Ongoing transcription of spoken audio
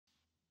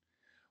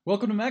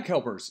Welcome to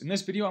MacHelpers. In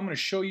this video, I'm going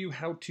to show you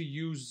how to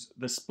use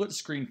the split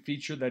screen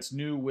feature that's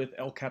new with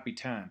El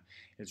Capitan.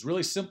 It's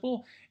really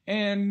simple,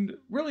 and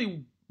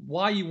really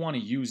why you want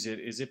to use it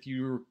is if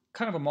you're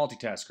kind of a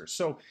multitasker.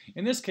 So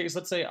in this case,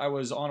 let's say I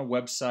was on a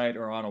website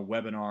or on a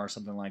webinar or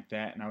something like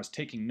that, and I was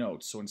taking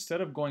notes. So instead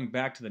of going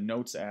back to the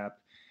Notes app,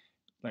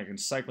 like and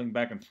cycling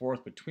back and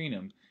forth between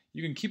them,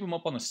 you can keep them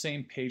up on the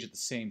same page at the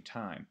same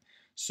time.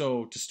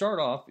 So to start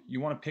off, you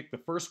want to pick the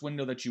first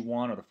window that you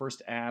want or the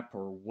first app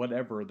or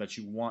whatever that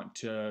you want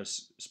to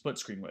split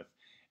screen with.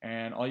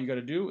 And all you got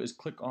to do is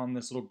click on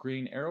this little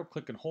green arrow,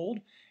 click and hold.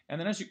 And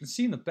then as you can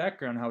see in the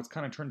background how it's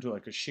kind of turned to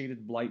like a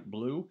shaded light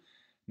blue.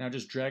 Now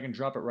just drag and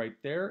drop it right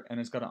there and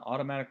it's going to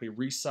automatically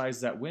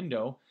resize that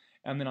window.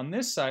 And then on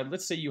this side,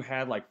 let's say you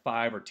had like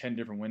 5 or 10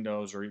 different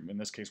windows, or in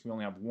this case we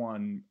only have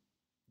one,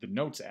 the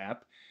Notes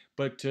app.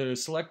 But to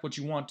select what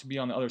you want to be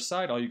on the other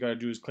side, all you got to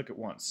do is click it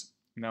once.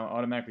 Now it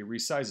automatically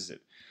resizes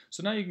it.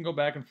 So now you can go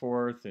back and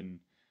forth and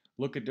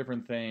look at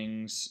different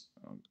things.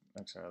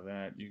 Outside of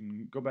that, you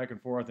can go back and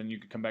forth and you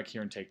can come back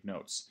here and take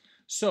notes.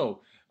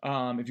 So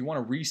if you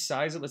want to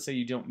resize it, let's say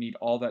you don't need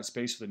all that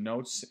space for the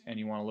notes and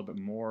you want a little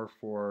bit more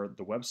for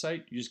the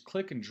website, you just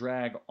click and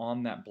drag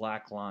on that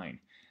black line.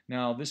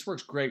 Now this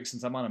works great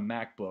since I'm on a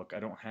MacBook. I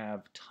don't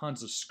have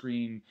tons of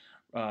screen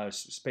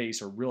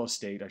space or real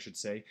estate, I should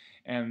say,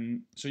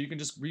 and so you can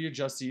just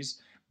readjust these.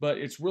 But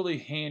it's really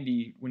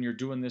handy when you're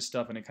doing this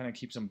stuff, and it kind of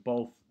keeps them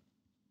both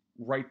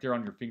right there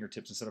on your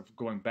fingertips instead of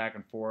going back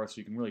and forth, so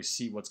you can really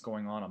see what's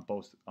going on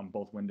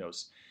both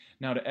windows.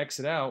 Now to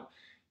exit out,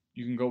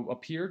 you can go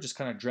up here, just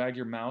kind of drag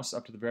your mouse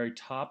up to the very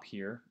top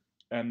here,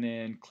 and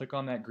then click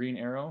on that green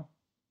arrow,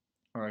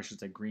 or I should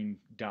say green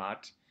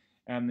dot,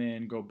 and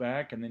then go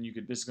back, and then you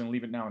could, this is going to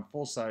leave it now in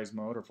full size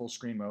mode or full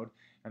screen mode,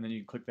 and then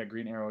you click that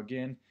green arrow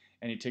again,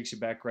 and it takes you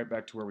right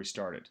back to where we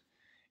started.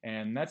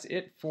 And that's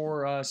it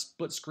for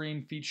split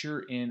screen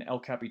feature in El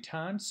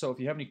Capitan. So if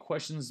you have any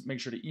questions, make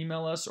sure to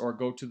email us or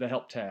go to the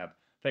help tab.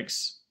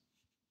 Thanks.